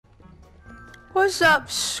What's up,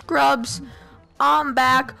 scrubs? I'm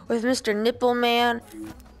back with Mr. Nipple Man.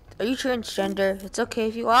 Are you transgender? It's okay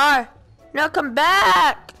if you are. Now come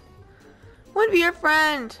back! I want to be your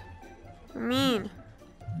friend. You're mean.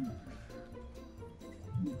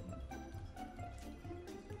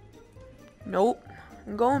 Nope.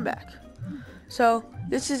 I'm going back. So,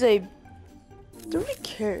 this is a... Nobody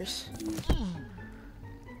cares.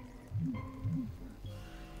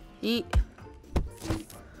 Yeet.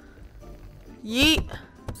 Yeet.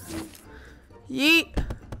 Yeet.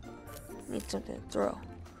 Need something to throw.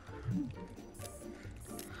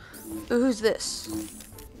 Who's this?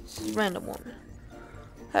 This is a random woman.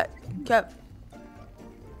 Hey,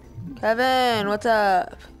 Kevin, what's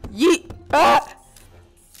up? Yeet. Ah!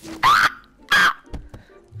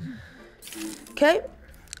 Okay,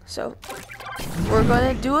 so we're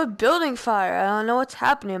gonna do a building fire. I don't know what's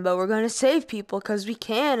happening, but we're gonna save people because we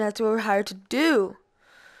can. That's what we're hired to do.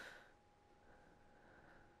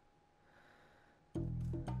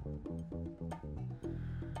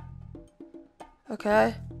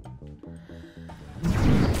 Okay.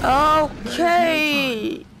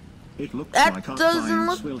 Okay. It looks That like our doesn't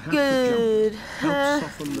clients look will have good. to jump. Help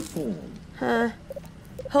soften the fall.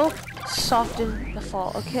 Help soften the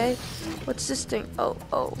fall, okay? What's this thing?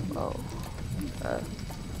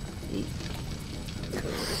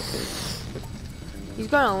 He's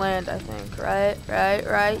gonna land, I think, right?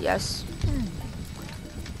 Right, yes.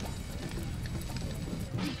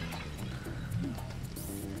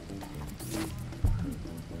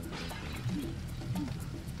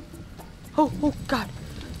 Oh, God.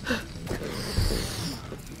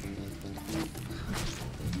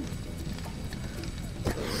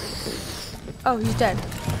 Oh, he's dead.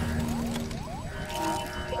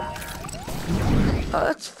 Oh,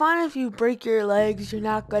 it's fine if you break your legs. You're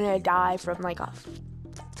not gonna die from like a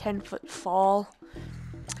 10-foot fall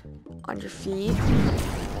on your feet.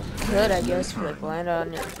 Good, I guess, if you like land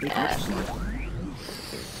on your neck.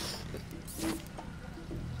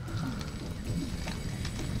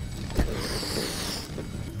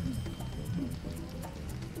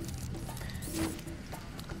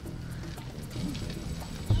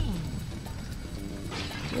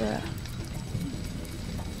 Yeah.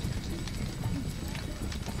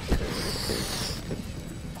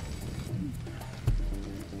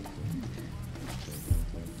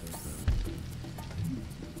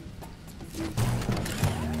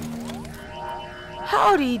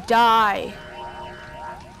 How'd he die?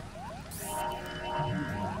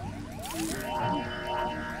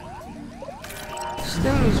 This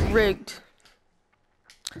thing is rigged.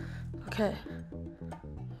 Okay.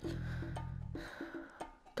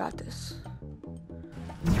 Got this.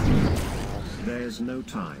 There's no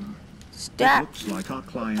time. Stat. It looks like our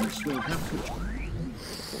clients will have to.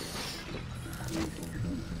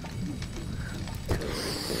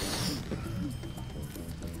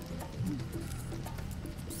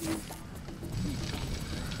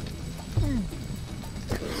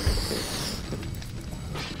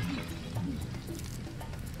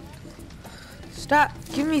 Stop.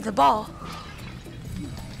 Give me the ball.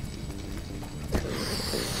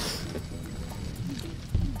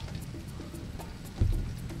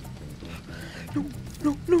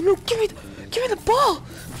 No. Give me the ball.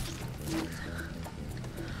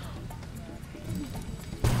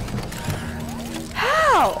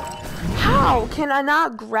 How can I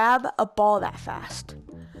not grab a ball that fast?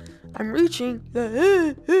 I'm reaching.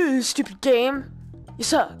 Stupid game. You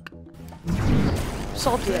suck.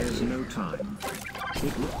 Salty at There's you. no time.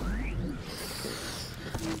 It looks.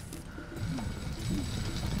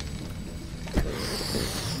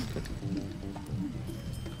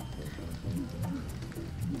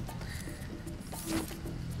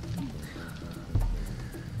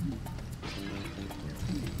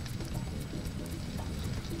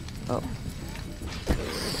 Oh.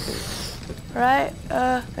 Right,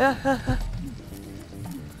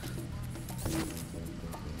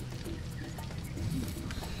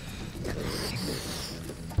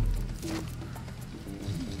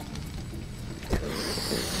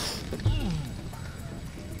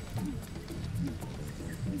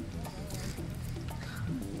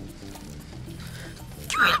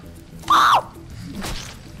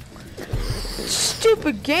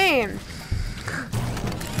 Stupid game.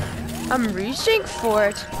 I'm reaching for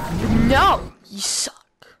it. No, you suck.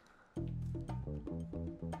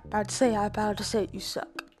 About to say you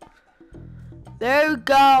suck. There we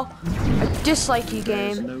go. I dislike you,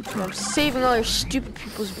 game. No And I'm saving all your stupid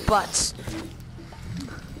people's butts.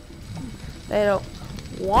 They don't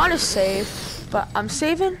want to save, but I'm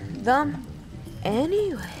saving them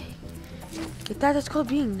anyway. Get that? That's called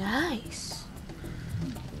being nice.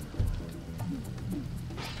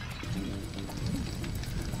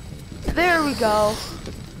 There we go.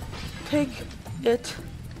 Take it.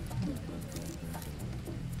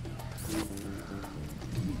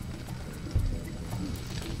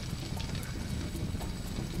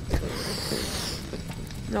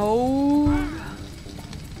 No.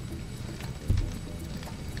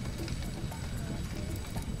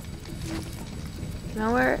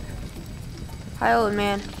 Nowhere. Hi, old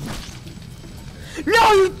man.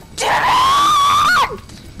 No, you didn't!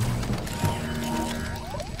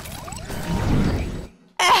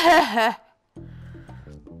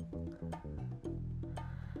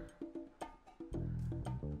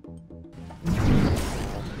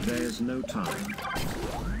 There's no time.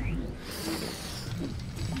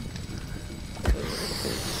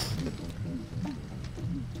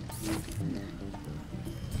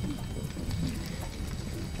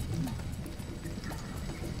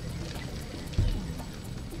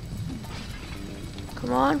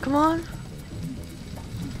 Come on, come on.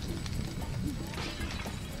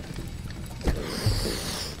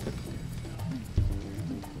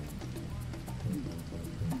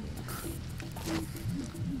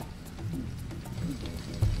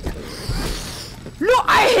 No,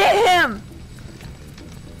 I hit him!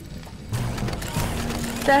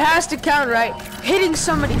 That has to count, right? Hitting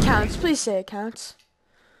somebody counts. Please say it counts.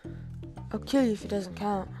 I'll kill you if it doesn't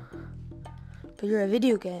count. But you're a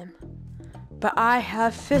video game. But I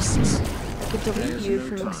have fists that could delete you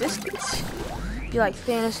from existence. Be like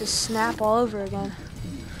Thanos' snap all over again.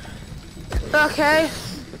 Okay.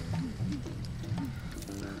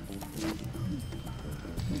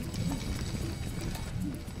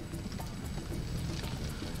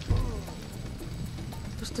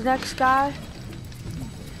 Who's the next guy?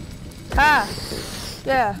 Ah!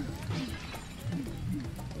 Yeah.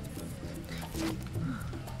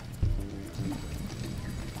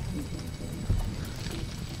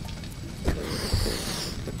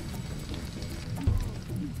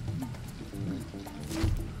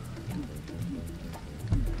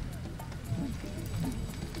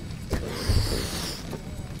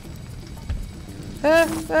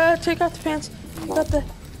 Take out the pants. Take out the...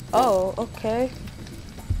 Oh, okay.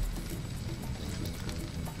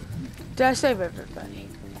 Did I save everybody?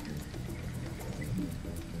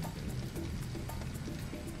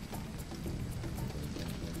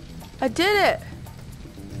 I did it!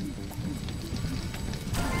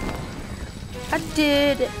 I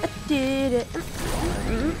did it! I did it!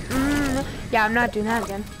 Yeah, I'm not doing that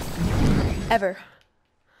again. Ever.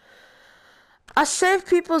 I saved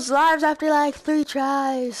people's lives after like 3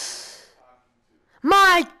 tries.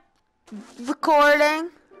 My recording.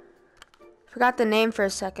 Forgot the name for a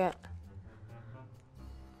second.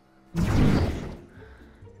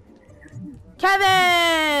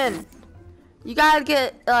 Kevin! You gotta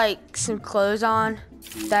get like some clothes on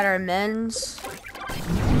that are men's.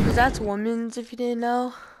 Cause that's women's if you didn't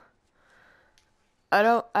know.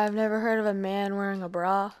 I've never heard of a man wearing a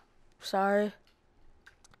bra. Sorry.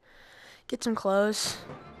 Get some clothes.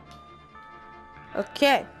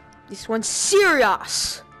 Okay. This one's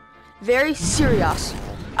serious. Very serious.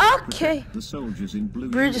 Okay. The soldiers in blue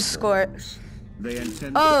Bridge escort. They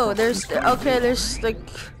intend Oh, there's there's like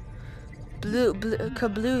blue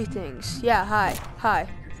kablooey things. Yeah, hi.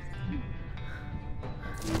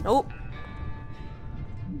 Nope.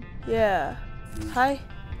 Yeah. Hi.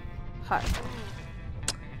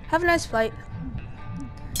 Have a nice flight.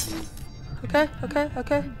 Okay.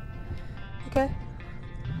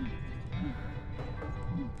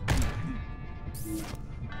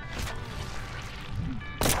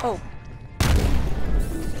 Oh.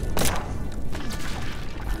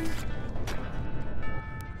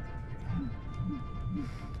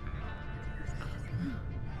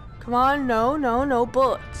 Come on, no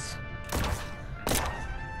bullets.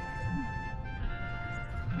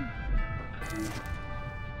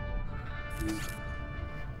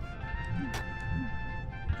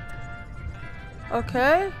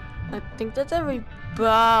 Okay, I think that's every.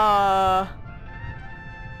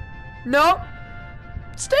 Nope.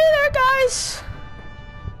 Stay there, guys.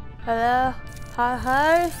 Hello.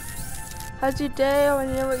 Hi. How's your day? I want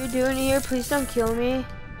to know what you're doing here. Please don't kill me.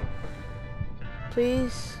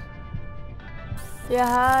 Please.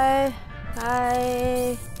 Yeah,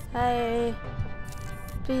 hi.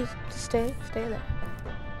 Please stay there.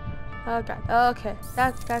 Oh God. Okay.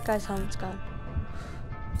 That guy's helmet's gone.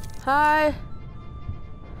 Hi.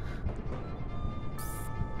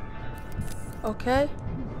 Okay.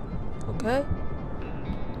 Come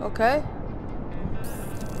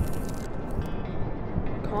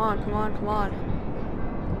on.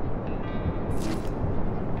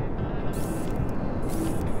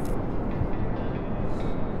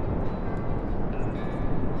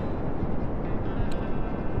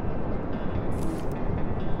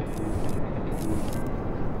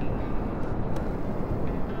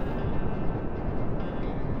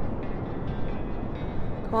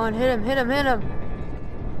 Come on, hit him, hit him, hit him.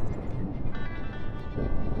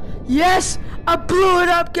 Yes! I blew it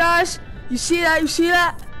up, guys! You see that? You see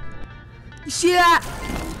that? You see that?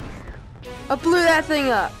 I blew that thing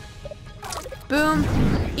up. Boom.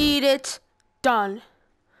 Eat it. Done.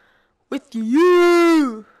 With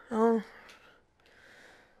you. Oh.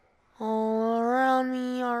 All around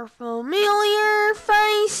me are familiar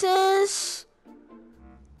faces.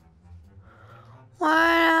 Worn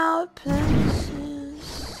out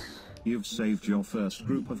places. You've saved your first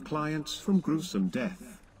group of clients from gruesome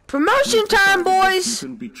death. Promotion time, boys! You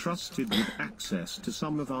can be trusted with access to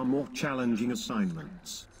some of our more challenging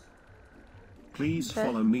assignments. Please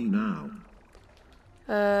follow me now.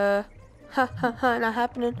 Not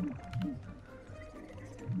happening.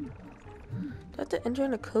 Do I have to enter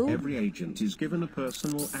in a code? Every agent is given a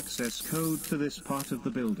personal access code to this part of the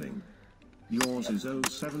building. Yours is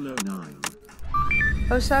 0709.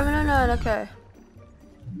 0709, okay.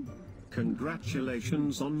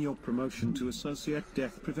 Congratulations on your promotion to Associate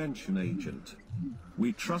Death Prevention Agent.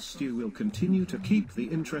 We trust you will continue to keep the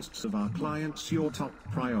interests of our clients your top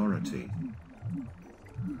priority.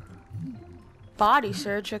 Body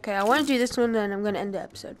search, okay. I want to do this one, then I'm going to end the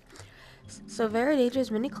episode. So, very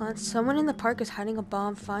dangerous mini clients. Someone in the park is hiding a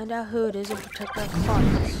bomb. Find out who it is and protect our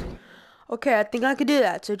clients. Okay, I think I could do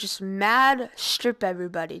that. So, just mad strip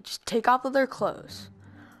everybody. Just take off all their clothes.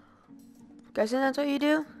 Guys, think that's what you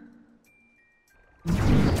do?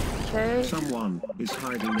 Okay. Someone is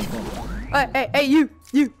hiding a bomb. Hey, you.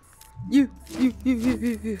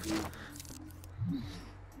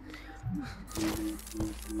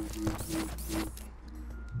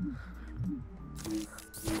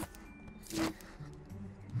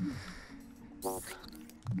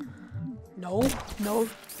 No.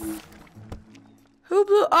 Who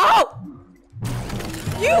blew? Oh!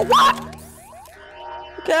 You what?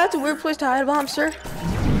 Okay, that's a weird place to hide a bomb, sir.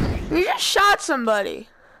 You just shot somebody.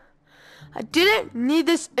 I didn't need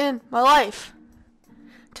this in my life.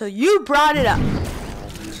 Till you brought it up.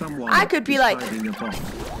 Someone I could be is like hiding a bomb.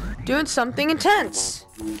 doing something intense.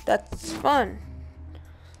 That's fun.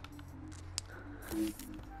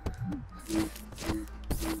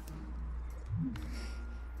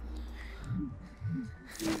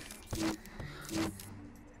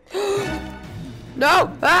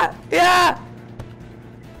 No! Ah! Yeah!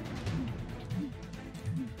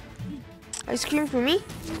 Ice cream for me?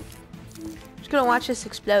 Just gonna watch this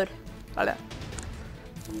explode. Okay.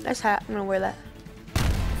 Nice hat. I'm gonna wear that.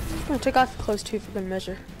 I'm gonna take off the clothes too for good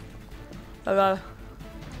measure. Oh,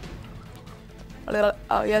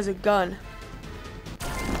 he has a gun.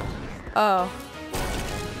 Oh.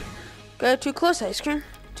 Got too close, ice cream.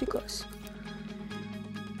 Too close.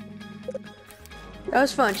 That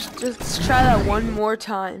was fun. Just try that one more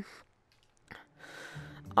time.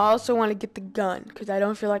 I also want to get the gun because I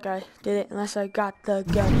don't feel like I did it unless I got the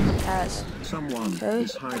gun as. Someone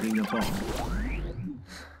is hiding a bomb.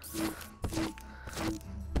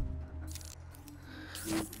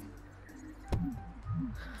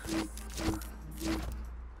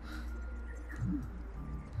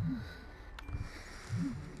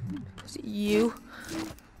 Is it you?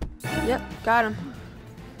 Yep, got him.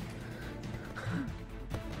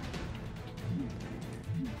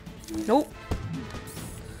 Nope.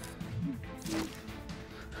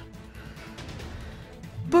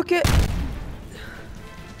 Book it.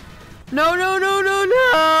 No.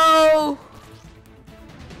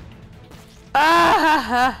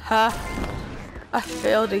 I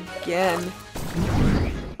failed again.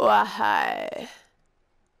 Why?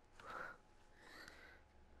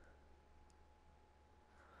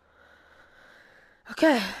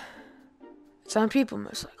 Okay. It's on people,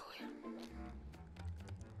 most likely.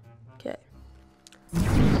 Okay.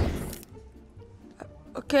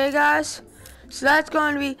 Okay, guys. So that's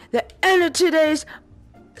going to be the end of today's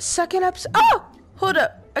second episode. Oh! Hold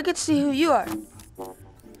up. I get to see who you are.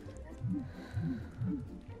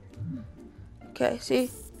 Okay, see?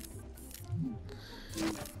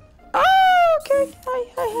 Oh, okay.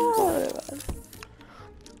 Hi.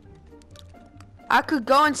 I could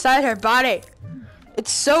go inside her body.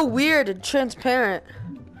 It's so weird and transparent.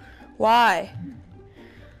 Why?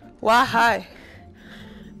 Why?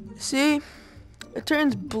 See? It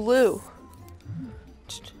turns blue.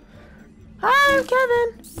 Hi, I'm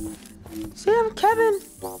Kevin. See, I'm Kevin.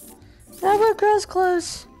 I wear girls'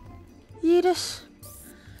 clothes. Yeetus.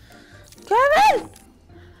 Kevin!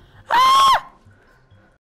 Ah!